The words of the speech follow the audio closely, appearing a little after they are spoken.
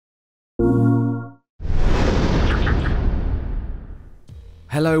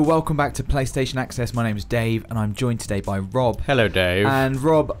Hello, welcome back to PlayStation Access. My name is Dave, and I'm joined today by Rob. Hello, Dave. And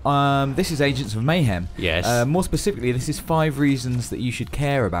Rob, this is Agents of Mayhem. Yes. More specifically, this is 5 reasons that you should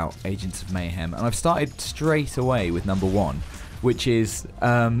care about Agents of Mayhem. And I've started straight away with number 1, which is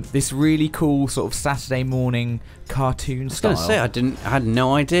this really cool sort of Saturday morning cartoon style. I was going to say, I had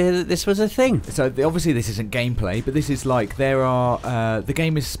no idea that this was a thing. So obviously this isn't gameplay, but this is like the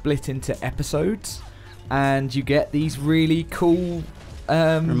game is split into episodes, and you get these really cool.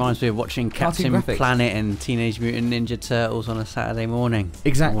 Reminds me of watching Captain Planet and Teenage Mutant Ninja Turtles on a Saturday morning.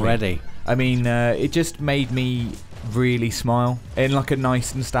 Exactly. Already. I mean, it just made me really smile in like a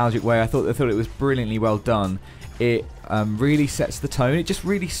nice nostalgic way. I thought it was brilliantly well done. It really sets the tone. It just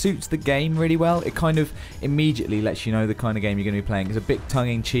really suits the game really well. It kind of immediately lets you know the kind of game you're going to be playing. It's a bit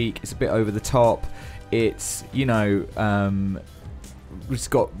tongue-in-cheek. It's a bit over the top. It's, you know, it's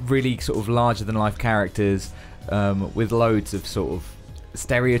got really sort of larger-than-life characters with loads of sort of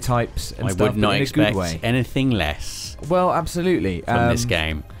stereotypes and I stuff would not in a good way. expect anything less Well, absolutely. from this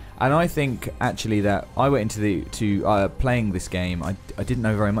game. And I think actually that I went into playing this game. I didn't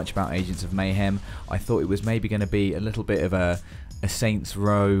know very much about Agents of Mayhem. I thought it was maybe going to be a little bit of a Saints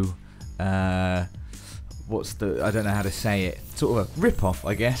Row. I don't know how to say it. Sort of a rip-off,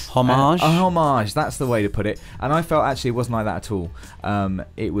 I guess. Homage. A homage. That's the way to put it. And I felt actually it wasn't like that at all.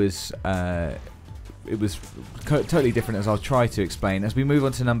 It was totally different, as I'll try to explain. As we move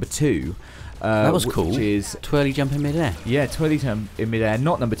on to number 2. That was cool. Which is twirly jump in midair. Yeah, twirly jump in midair.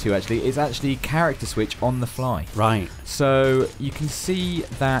 Not number 2 actually. It's actually character switch on the fly. Right. So you can see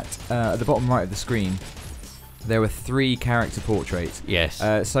that at the bottom right of the screen, there are 3 character portraits. Yes.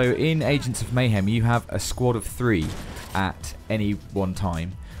 So in Agents of Mayhem, you have a squad of 3 at any one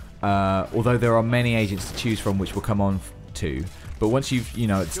time. Although there are many agents to choose from, which we'll come on to. But once you've,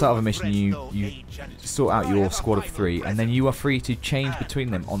 at the start of a mission, you sort out your squad of 3, and then you are free to change between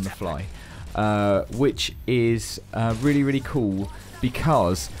them on the fly, which is really, really cool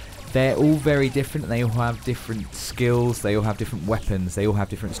because they're all very different. They all have different skills. They all have different weapons. They all have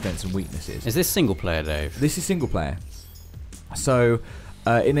different strengths and weaknesses. Is this single player, Dave? This is single player. So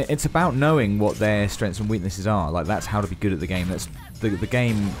it's about knowing what their strengths and weaknesses are. Like, that's how to be good at the game. That's the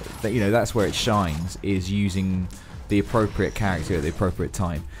game that that's where it shines, is using the appropriate character at the appropriate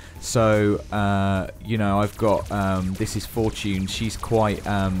time. So I've got this is Fortune. She's quite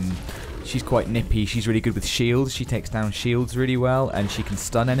nippy. She's really good with shields. She takes down shields really well, and she can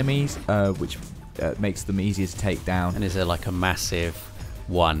stun enemies, which makes them easier to take down. And is there like a massive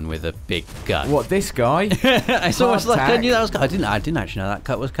one with a big gun? What, this guy? It's almost like I knew that was. I didn't actually know that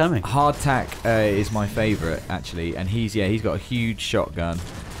cut was coming. Hardtack is my favourite actually, and he's got a huge shotgun,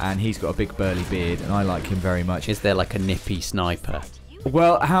 and he's got a big burly beard, and I like him very much. Is there like a nippy sniper?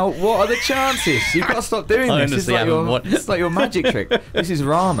 Well, what are the chances? You've got to stop doing this. It's like your magic trick. This is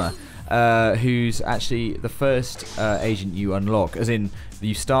Rama, who's actually the first agent you unlock. As in,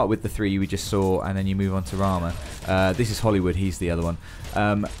 you start with the 3 we just saw, and then you move on to Rama. This is Hollywood. He's the other one.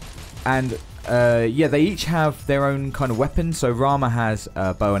 They each have their own kind of weapon. So Rama has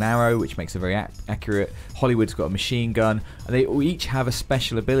a bow and arrow, which makes it very accurate. Hollywood's got a machine gun. And they all each have a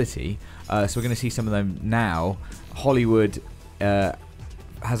special ability. So we're going to see some of them now. Hollywood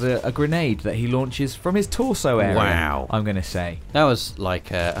has a grenade that he launches from his torso area. Wow. I'm going to say. That was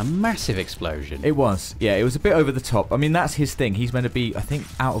like a massive explosion. It was. Yeah, it was a bit over the top. I mean, that's his thing. He's meant to be, I think,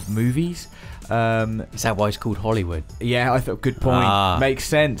 out of movies. Is that why it's called Hollywood? Yeah, I thought, good point. Makes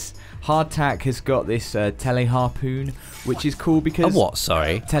sense. Hardtack has got this tele-harpoon, which is cool because... A what,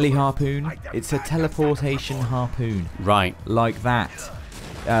 sorry? Tele-harpoon. It's a teleportation harpoon. Right. Like that.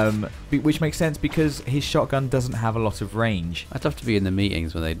 Which makes sense because his shotgun doesn't have a lot of range. I'd love to be in the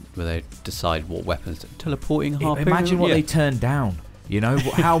meetings where they decide what weapons. Teleporting harpoon. Imagine what they turned down.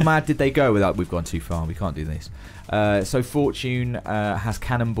 How mad did they go without? We've gone too far. We can't do this. So Fortune has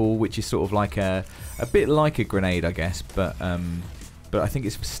Cannonball, which is sort of like a bit like a grenade, I guess, but I think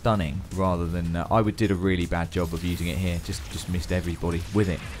it's for stunning rather than. I did a really bad job of using it here. Just missed everybody with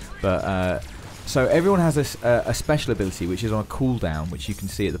it. But so everyone has a special ability, which is on a cooldown, which you can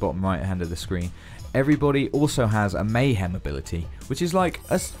see at the bottom right hand of the screen. Everybody also has a Mayhem ability, which is like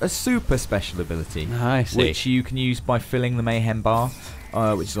a super special ability, I see. Which you can use by filling the Mayhem bar,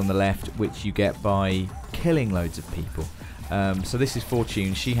 which is on the left, which you get by killing loads of people. So this is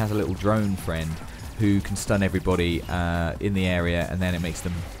Fortune. She has a little drone friend who can stun everybody in the area, and then it makes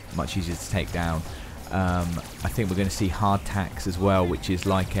them much easier to take down. I think we're going to see Hardtacks as well, which is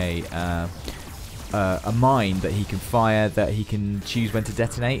like a mine that he can fire, that he can choose when to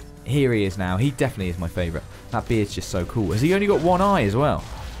detonate. Here he is now. He definitely is my favourite. That beard's just so cool. Has he only got one eye as well?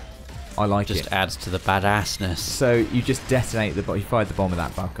 I like it. Just adds to the badassness. So you just detonate the bomb. You fired the bomb with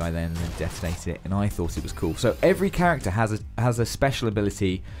that bug guy then, and then detonate it, and I thought it was cool. So every character has a special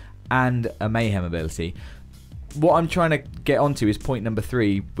ability and a mayhem ability. What I'm trying to get onto is point number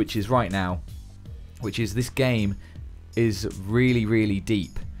 3, which is right now, which is this game is really, really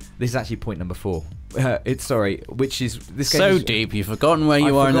deep. This is actually point number 4. Which is this game so is, deep you've forgotten where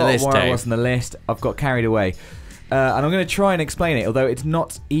you are in the list, where Dave. I was on the list. I've got carried away. And I'm going to try and explain it, although it's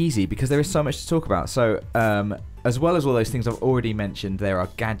not easy because there is so much to talk about. So, as well as all those things I've already mentioned, there are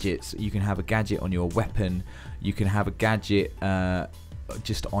gadgets. You can have a gadget on your weapon. You can have a gadget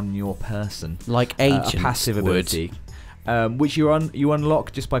just on your person, like Agents a passive ability, which you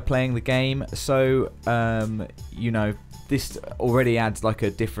unlock just by playing the game. So, you know, this already adds like a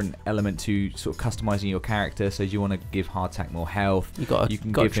different element to sort of customizing your character. So you want to give Hardtack more health. You got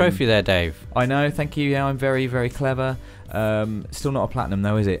a trophy there, Dave. I know, thank you. Yeah, I'm very, very clever. Still not a platinum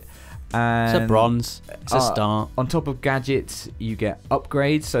though, is it? And it's a bronze. It's a start. On top of gadgets, you get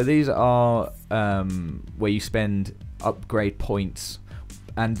upgrades. So these are where you spend upgrade points,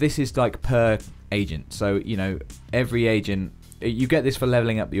 and this is like per agent. So you know, every agent. You get this for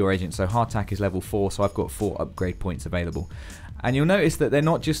leveling up your agent. So Hardtack is level 4, so I've got 4 upgrade points available. And you'll notice that they're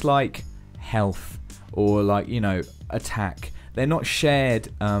not just like health or like, you know, attack. They're not shared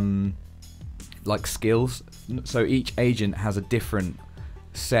like skills. So each agent has a different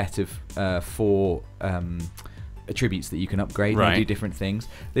set of 4 attributes that you can upgrade and do different things.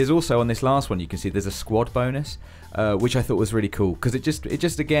 There's also on this last one you can see there's a squad bonus, which I thought was really cool because it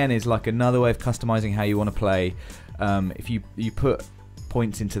just again is like another way of customizing how you want to play. If you put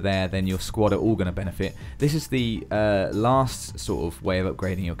points into there, then your squad are all going to benefit. This is the last sort of way of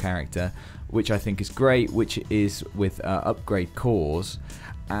upgrading your character, which I think is great, which is with upgrade cores,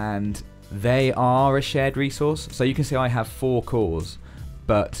 and they are a shared resource. So you can see I have 4 cores,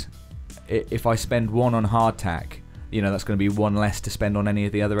 but if I spend 1 on Hardtack, you know, that's going to be 1 less to spend on any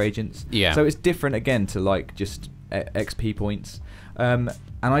of the other agents. Yeah. So it's different again to like just XP points.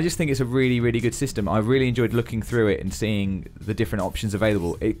 And I just think it's a really, really good system. I really enjoyed looking through it and seeing the different options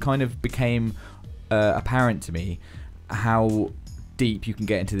available. It kind of became apparent to me how deep you can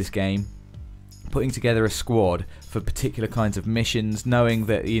get into this game. Putting together a squad for particular kinds of missions, knowing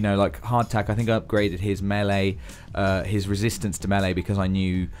that, you know, like Hardtack, I think I upgraded his melee, his resistance to melee because I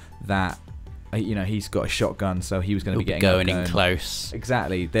knew that, you know, he's got a shotgun, so he was going to be getting going in close.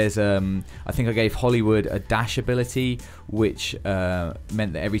 Exactly. There's I think I gave Hollywood a dash ability, which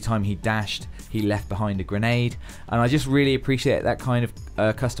meant that every time he dashed, he left behind a grenade, and I just really appreciate that kind of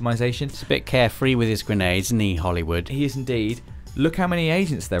customization. It's a bit carefree with his grenades, isn't he, Hollywood? He is indeed. Look how many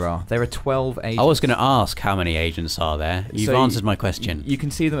agents there are. There are 12 agents. I was going to ask how many agents are there. You've answered my question. You can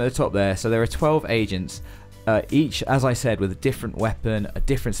see them at the top there. So there are 12 agents. Each, as I said, with a different weapon, a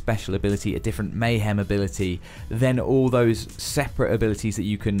different special ability, a different mayhem ability, then all those separate abilities that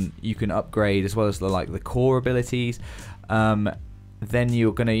you can upgrade, as well as the core abilities. Then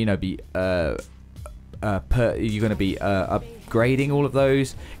you're gonna be upgrading all of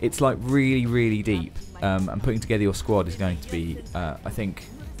those. It's like really, really deep. And putting together your squad is going to be, I think,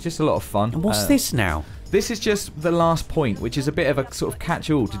 just a lot of fun. And what's this now? This is just the last point, which is a bit of a sort of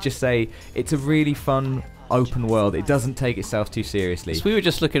catch-all to just say it's a really fun open world. It doesn't take itself too seriously. So we were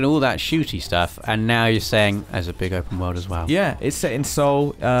just looking at all that shooty stuff, and now you're saying there's a big open world as well. Yeah, it's set in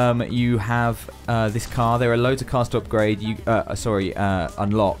Seoul. You have this car. There are loads of cars to upgrade.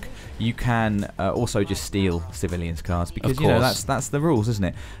 Unlock. You can also just steal civilians' cars because you know that's the rules, isn't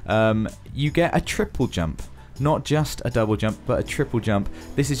it? You get a triple jump. Not just a double jump, but a triple jump.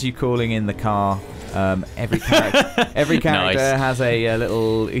 This is you calling in the car. Every character Nice. has a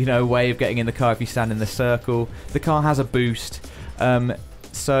little, way of getting in the car if you stand in the circle. The car has a boost. You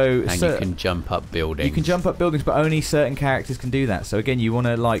can jump up buildings. You can jump up buildings, but only certain characters can do that. So again, you want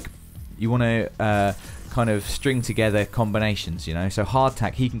to kind of string together combinations. So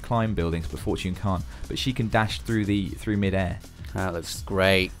Hardtack, he can climb buildings, but Fortune can't. But she can dash through midair. That looks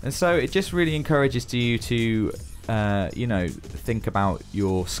great. And so it just really encourages you to, think about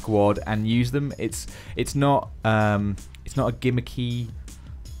your squad and use them. It's not a gimmicky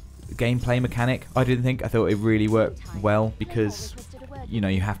gameplay mechanic. I didn't think. I thought it really worked well because,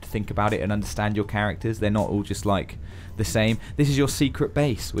 you have to think about it and understand your characters. They're not all just like the same. This is your secret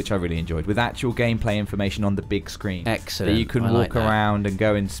base, which I really enjoyed, with actual gameplay information on the big screen. Excellent. That you can walk around and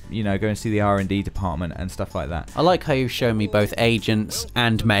go and see the R&D department and stuff like that. I like how you've shown me both Agents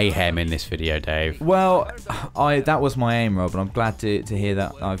and Mayhem in this video, Dave. Well, that was my aim, Rob, and I'm glad to hear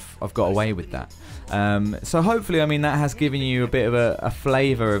that I've got away with that. So hopefully, that has given you a bit of a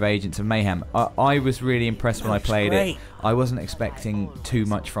flavour of Agents of Mayhem. I was really impressed when I played it. I wasn't expecting too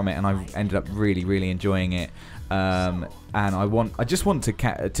much from it, and I ended up really enjoying it. And I just want to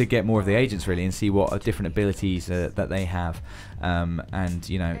get more of the agents really, and see what different abilities that they have, and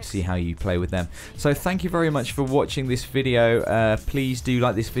you know, see how you play with them. So thank you very much for watching this video. Please do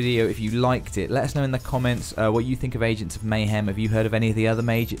like this video if you liked it. Let us know in the comments what you think of Agents of Mayhem. Have you heard of any of the other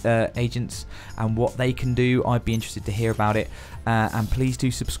agents and what they can do? I'd be interested to hear about it. And please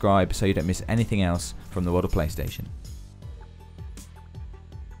do subscribe so you don't miss anything else from the world of PlayStation.